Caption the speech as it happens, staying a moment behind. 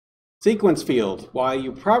Sequence field, why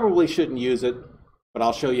you probably shouldn't use it, but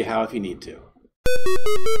I'll show you how if you need to.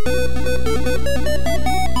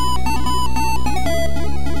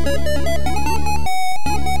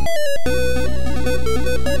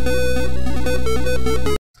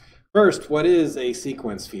 First, what is a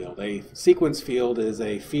sequence field? A sequence field is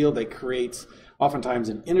a field that creates oftentimes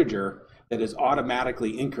an integer that is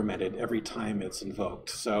automatically incremented every time it's invoked.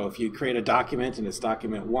 So if you create a document and it's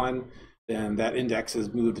document 1, then that index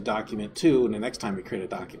is moved to document 2, and the next time you create a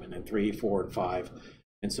document in 3, 4, and 5.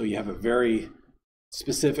 And so you have a very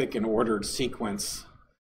specific and ordered sequence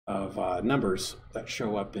of numbers that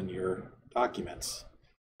show up in your documents.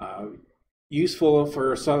 Useful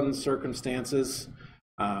for some circumstances,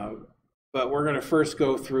 but we're going to first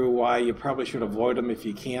go through why you probably should avoid them if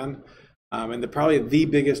you can. And probably the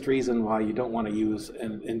biggest reason why you don't want to use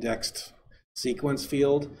an indexed sequence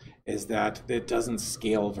field is that it doesn't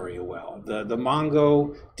scale very well. The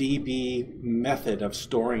MongoDB method of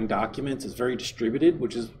storing documents is very distributed,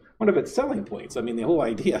 which is one of its selling points. I mean, the whole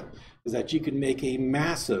idea is that you can make a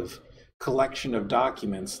massive collection of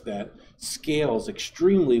documents that scales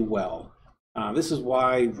extremely well. This is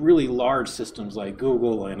why really large systems like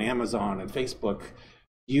Google and Amazon and Facebook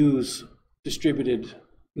use distributed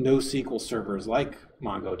NoSQL servers like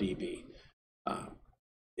MongoDB.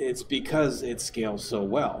 It's because it scales so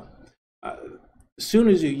well. As soon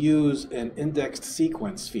as you use an indexed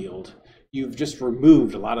sequence field, you've just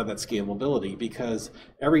removed a lot of that scalability, because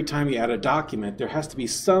every time you add a document, there has to be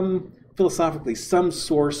philosophically, some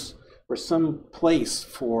source or some place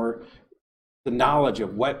for the knowledge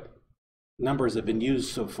of what numbers have been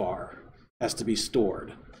used so far has to be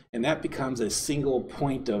stored. And that becomes a single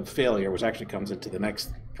point of failure, which actually comes into the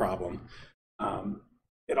next problem.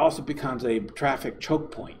 It also becomes a traffic choke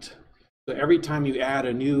point. So every time you add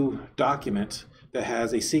a new document that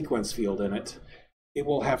has a sequence field in it, it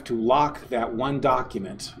will have to lock that one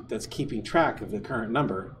document that's keeping track of the current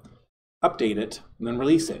number, update it, and then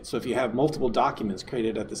release it. So if you have multiple documents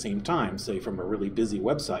created at the same time, say from a really busy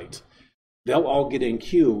website, they'll all get in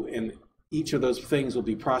queue, and each of those things will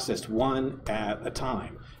be processed one at a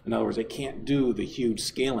time. In other words, it can't do the huge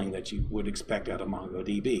scaling that you would expect out of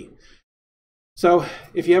MongoDB. So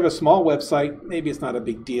if you have a small website, maybe it's not a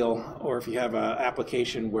big deal. Or if you have an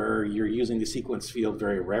application where you're using the sequence field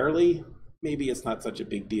very rarely, maybe it's not such a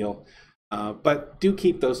big deal. But do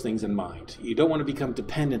keep those things in mind. You don't want to become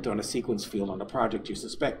dependent on a sequence field on a project you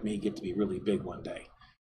suspect may get to be really big one day.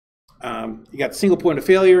 You got single point of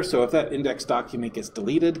failure, so if that index document gets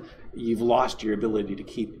deleted, you've lost your ability to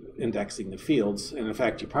keep indexing the fields, and in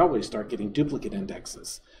fact you probably start getting duplicate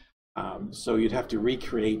indexes. So you'd have to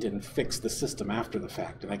recreate and fix the system after the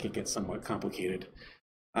fact, and that can get somewhat complicated.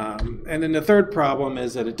 And then the third problem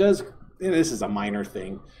is that it does, and this is a minor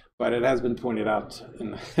thing, but it has been pointed out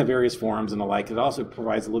in various forums and the like, it also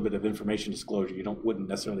provides a little bit of information disclosure you wouldn't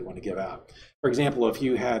necessarily want to give out. For example, if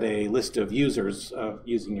you had a list of users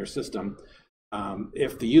using your system,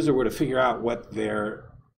 if the user were to figure out what their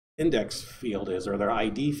index field is or their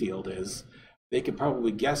ID field is, they could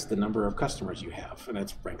probably guess the number of customers you have, and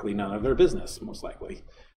it's frankly none of their business, most likely.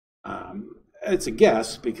 It's a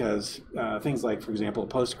guess because things like, for example,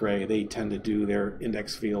 Postgre, they tend to do their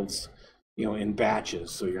index fields in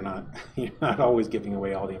batches, so you're not always giving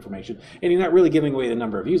away all the information, and you're not really giving away the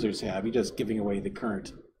number of users you have. You're just giving away the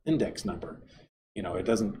current index number. It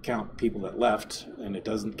doesn't count people that left, and it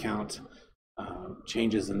doesn't count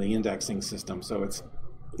changes in the indexing system. So it's,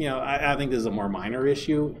 I think this is a more minor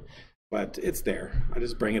issue, but it's there. I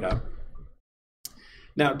just bring it up.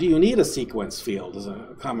 Now, do you need a sequence field is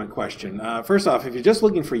a common question. First off, if you're just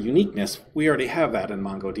looking for uniqueness, we already have that in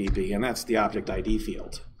MongoDB, and that's the object ID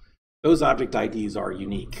field. Those object IDs are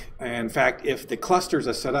unique. In fact, if the clusters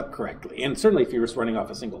are set up correctly, and certainly if you're just running off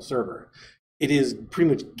a single server, it is pretty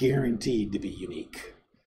much guaranteed to be unique.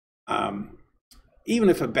 Even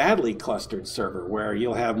if a badly clustered server where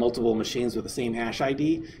you'll have multiple machines with the same hash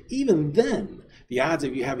ID, even then, the odds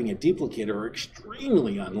of you having a duplicate are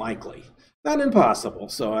extremely unlikely. Not impossible,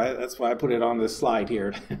 so that's why I put it on this slide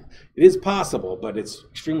here. It is possible, but it's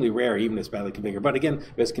extremely rare, even if it's badly configured. But again,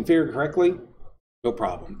 if it's configured correctly, no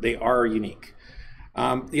problem. They are unique.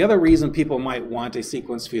 The other reason people might want a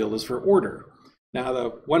sequence field is for order. Now, the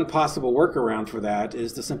one possible workaround for that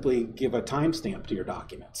is to simply give a timestamp to your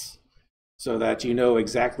documents so that you know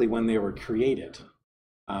exactly when they were created.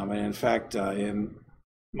 And in fact, in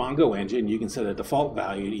MongoEngine, you can set a default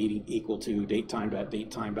value to equal to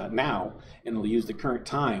datetime.datetime.now, and it'll use the current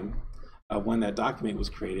time of when that document was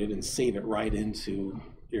created and save it right into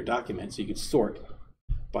your document so you can sort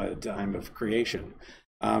by the time of creation.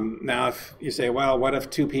 Now, if you say, well, what if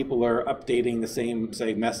two people are updating the same,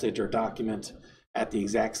 say, message or document at the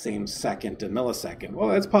exact same second and millisecond? Well,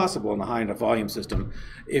 that's possible in a high enough volume system.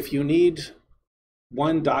 If you need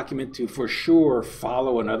one document to for sure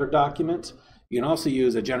follow another document, you can also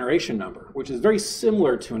use a generation number, which is very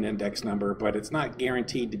similar to an index number, but it's not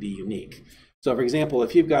guaranteed to be unique. So for example,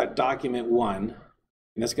 if you've got document 1,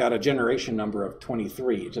 and it's got a generation number of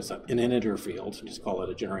 23, just an integer field, just call it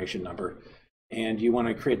a generation number, and you want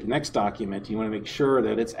to create the next document, you want to make sure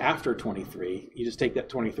that it's after 23, you just take that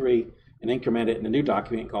 23 and increment it in a new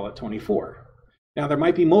document and call it 24. Now there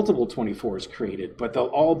might be multiple 24s created, but they'll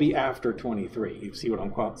all be after 23. You see what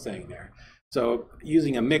I'm saying there. So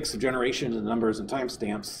using a mix of generations and numbers and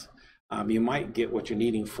timestamps, you might get what you're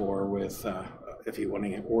needing for with if you want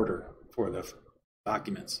to order for the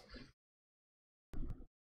documents.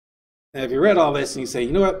 And if you read all this and you say,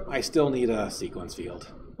 you know what, I still need a sequence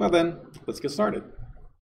field. Well then, let's get started.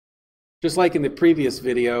 Just like in the previous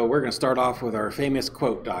video, we're going to start off with our famous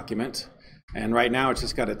quote document. And right now it's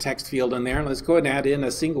just got a text field in there. Let's go ahead and add in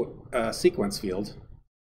a single sequence field.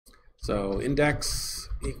 So index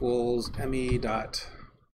equals me dot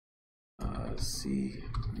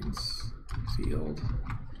sequence field.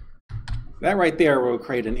 That right there will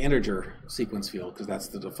create an integer sequence field because that's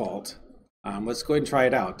the default. Let's go ahead and try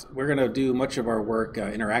it out. We're going to do much of our work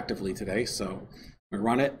interactively today, so we'll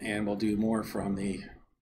run it and we'll do more from the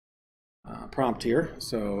prompt here.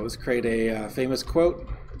 So let's create a famous quote.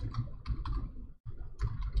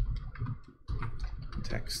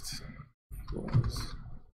 Text equals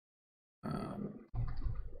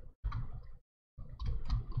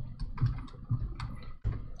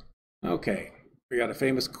okay, we got a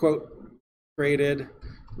famous quote created.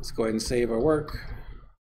 Let's go ahead and save our work.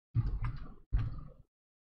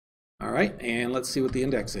 All right, and let's see what the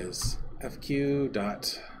index is.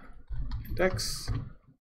 fq.index,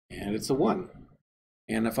 and it's a 1.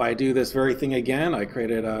 And if I do this very thing again, I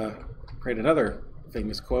create another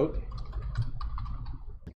famous quote.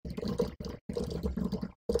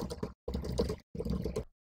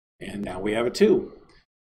 And now we have a 2.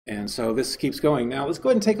 And so this keeps going. Now let's go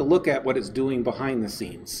ahead and take a look at what it's doing behind the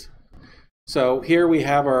scenes. So here we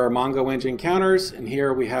have our MongoEngine counters, and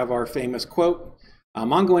here we have our famous quote.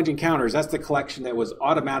 MongoEngine counters, that's the collection that was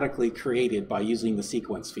automatically created by using the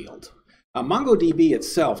sequence field. MongoDB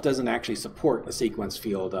itself doesn't actually support a sequence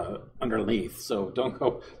field underneath, so don't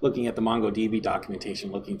go looking at the MongoDB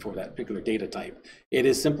documentation looking for that particular data type. It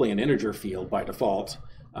is simply an integer field by default,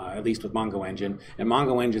 at least with MongoEngine, and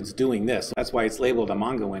MongoEngine's doing this. That's why it's labeled a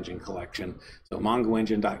MongoEngine collection. So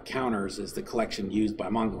MongoEngine.counters is the collection used by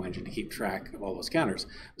MongoEngine to keep track of all those counters.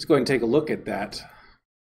 Let's go ahead and take a look at that.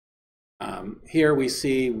 Here we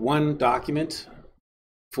see one document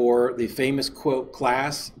for the famous quote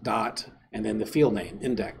class dot and then the field name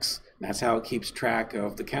index. And that's how it keeps track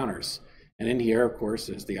of the counters. And in here, of course,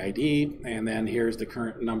 is the ID, and then here's the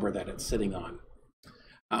current number that it's sitting on.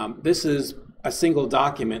 This is a single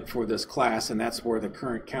document for this class, and that's where the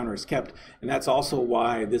current counter is kept. And that's also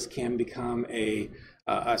why this can become a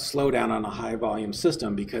slowdown on a high volume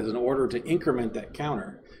system, because in order to increment that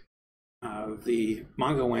counter, the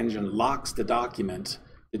MongoEngine locks the document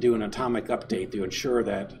to do an atomic update to ensure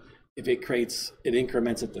that if it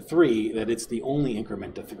increments it to 3, that it's the only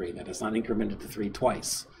increment to 3, that it's not incremented to 3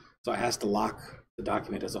 twice. So it has to lock the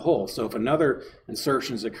document as a whole. So if another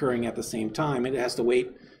insertion is occurring at the same time, it has to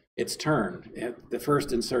wait its turn. The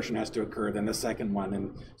first insertion has to occur, then the second one,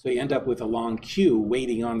 and so you end up with a long queue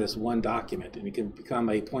waiting on this one document, and it can become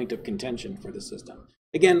a point of contention for the system.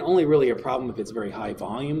 Again, only really a problem if it's very high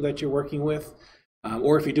volume that you're working with,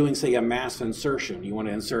 or if you're doing, say, a mass insertion. You want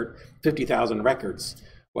to insert 50,000 records.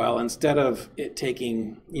 Well, instead of it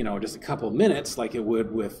taking, just a couple of minutes like it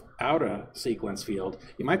would without a sequence field,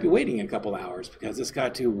 you might be waiting a couple hours because it's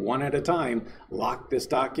got to, one at a time, lock this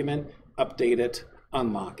document, update it,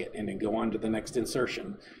 unlock it, and then go on to the next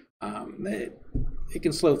insertion. It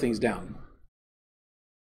can slow things down.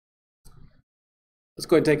 Let's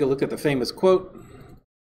go ahead and take a look at the famous quote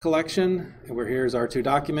collection. And here's our 2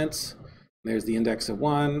 documents. There's the index of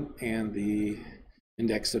 1 and the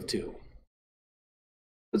index of 2.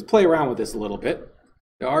 Let's play around with this a little bit.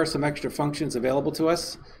 There are some extra functions available to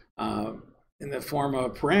us in the form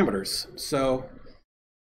of parameters. So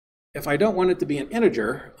if I don't want it to be an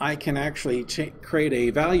integer, I can actually create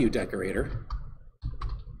a value decorator.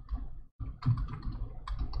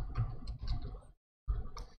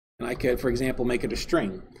 And I could, for example, make it a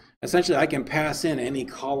string. Essentially, I can pass in any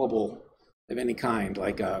callable of any kind,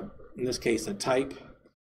 like in this case, a type,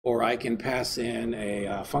 or I can pass in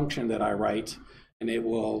a function that I write, and it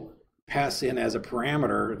will pass in as a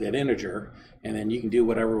parameter that integer, and then you can do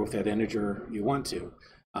whatever with that integer you want to.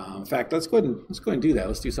 In fact, let's go ahead and do that.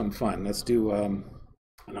 Let's do something fun. Let's do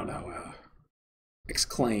I don't know,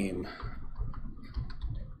 exclaim.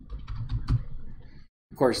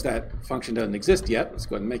 Of course, that function doesn't exist yet. Let's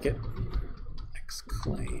go ahead and make it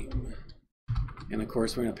exclaim. And of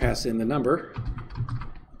course, we're going to pass in the number.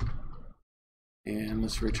 And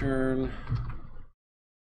let's return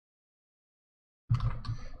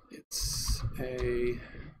it's a,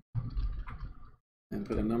 and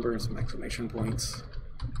put a number and some exclamation points.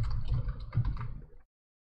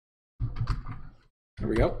 There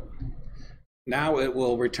we go. Now it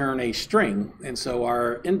will return a string, and so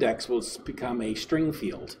our index will become a string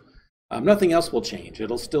field. Nothing else will change.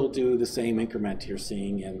 It'll still do the same increment you're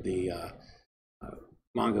seeing in the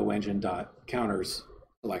MongoEngine.counters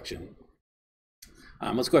collection.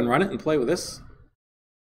 Let's go ahead and run it and play with this.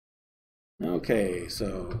 Okay,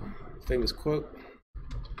 so famous quote.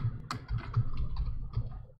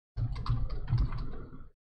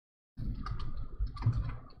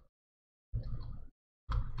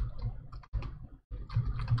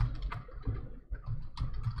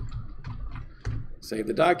 Save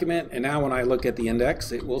the document, and now when I look at the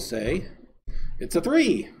index, it will say it's a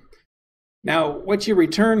 3. Now, what you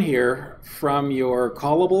return here from your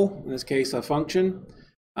callable, in this case a function,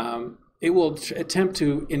 it will attempt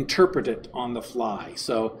to interpret it on the fly.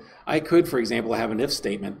 So I could, for example, have an if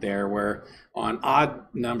statement there where on odd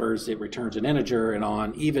numbers it returns an integer, and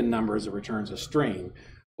on even numbers it returns a string.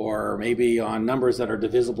 Or maybe on numbers that are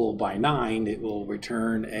divisible by 9, it will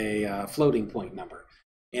return a floating point number.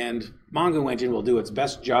 And MongoEngine will do its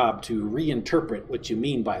best job to reinterpret what you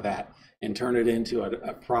mean by that and turn it into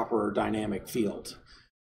a proper dynamic field.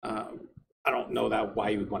 I don't know why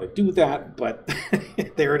you would want to do that, but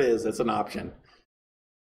there it is. It's an option.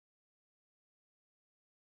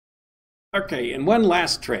 Okay, and one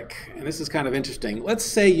last trick, and this is kind of interesting. Let's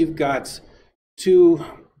say you've got two,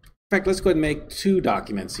 in fact, let's go ahead and make 2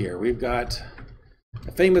 documents here. We've got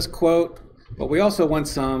a famous quote, but we also want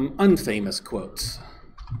some unfamous quotes.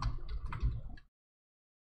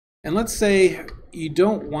 And let's say you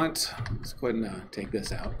don't want, let's go ahead and take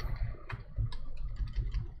this out.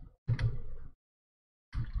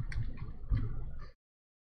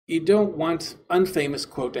 You don't want unfamous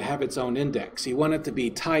quote to have its own index. You want it to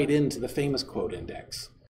be tied into the famous quote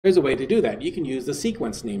index. There's a way to do that. You can use the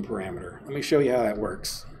sequence name parameter. Let me show you how that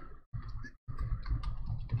works.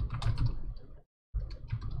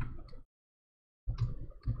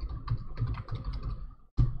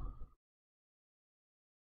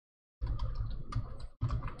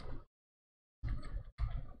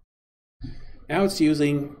 Now it's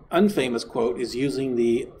using, unfamous quote is using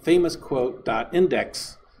the famous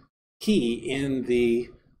quote.index key in the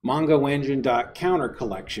MongoEngine.counter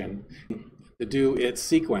collection to do its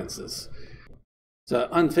sequences. The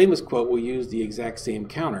unfamous quote will use the exact same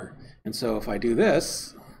counter. And so if I do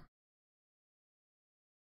this,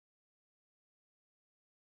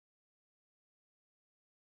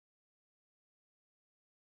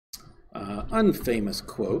 unfamous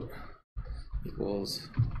quote equals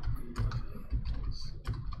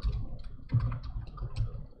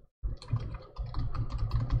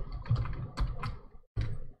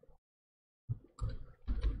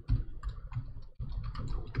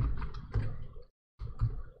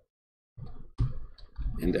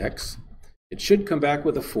index, it should come back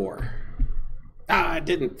with a 4. Ah, it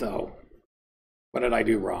didn't though. What did I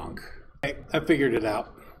do wrong? I figured it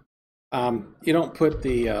out. You don't put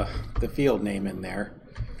the field name in there.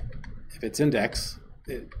 If it's index,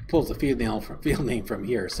 it pulls the field name from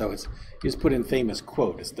here. So it's, you just put in famous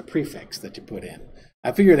quote. It's the prefix that you put in.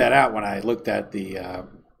 I figured that out when I looked at the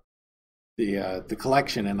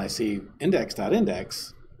collection and I see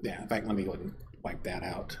index.index. Yeah, in fact, let me go ahead and wipe that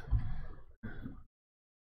out.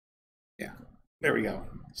 Yeah, there we go.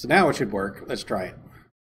 So now it should work. Let's try it.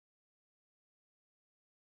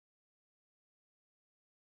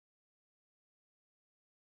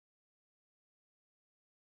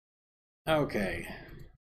 Okay.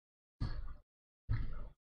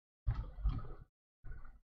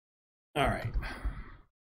 All right.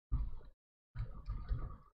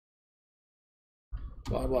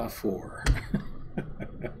 Blah, blah, 4.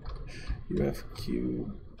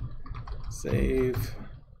 UFQ, save,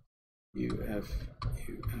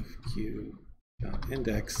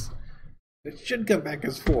 UFQ.index. It should come back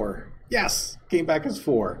as 4. Yes, came back as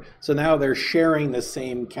 4. So now they're sharing the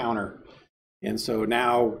same counter. And so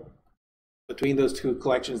now between those 2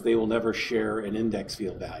 collections, they will never share an index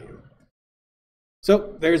field value.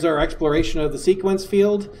 So there's our exploration of the sequence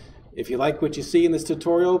field. If you like what you see in this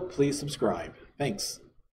tutorial, please subscribe. Thanks.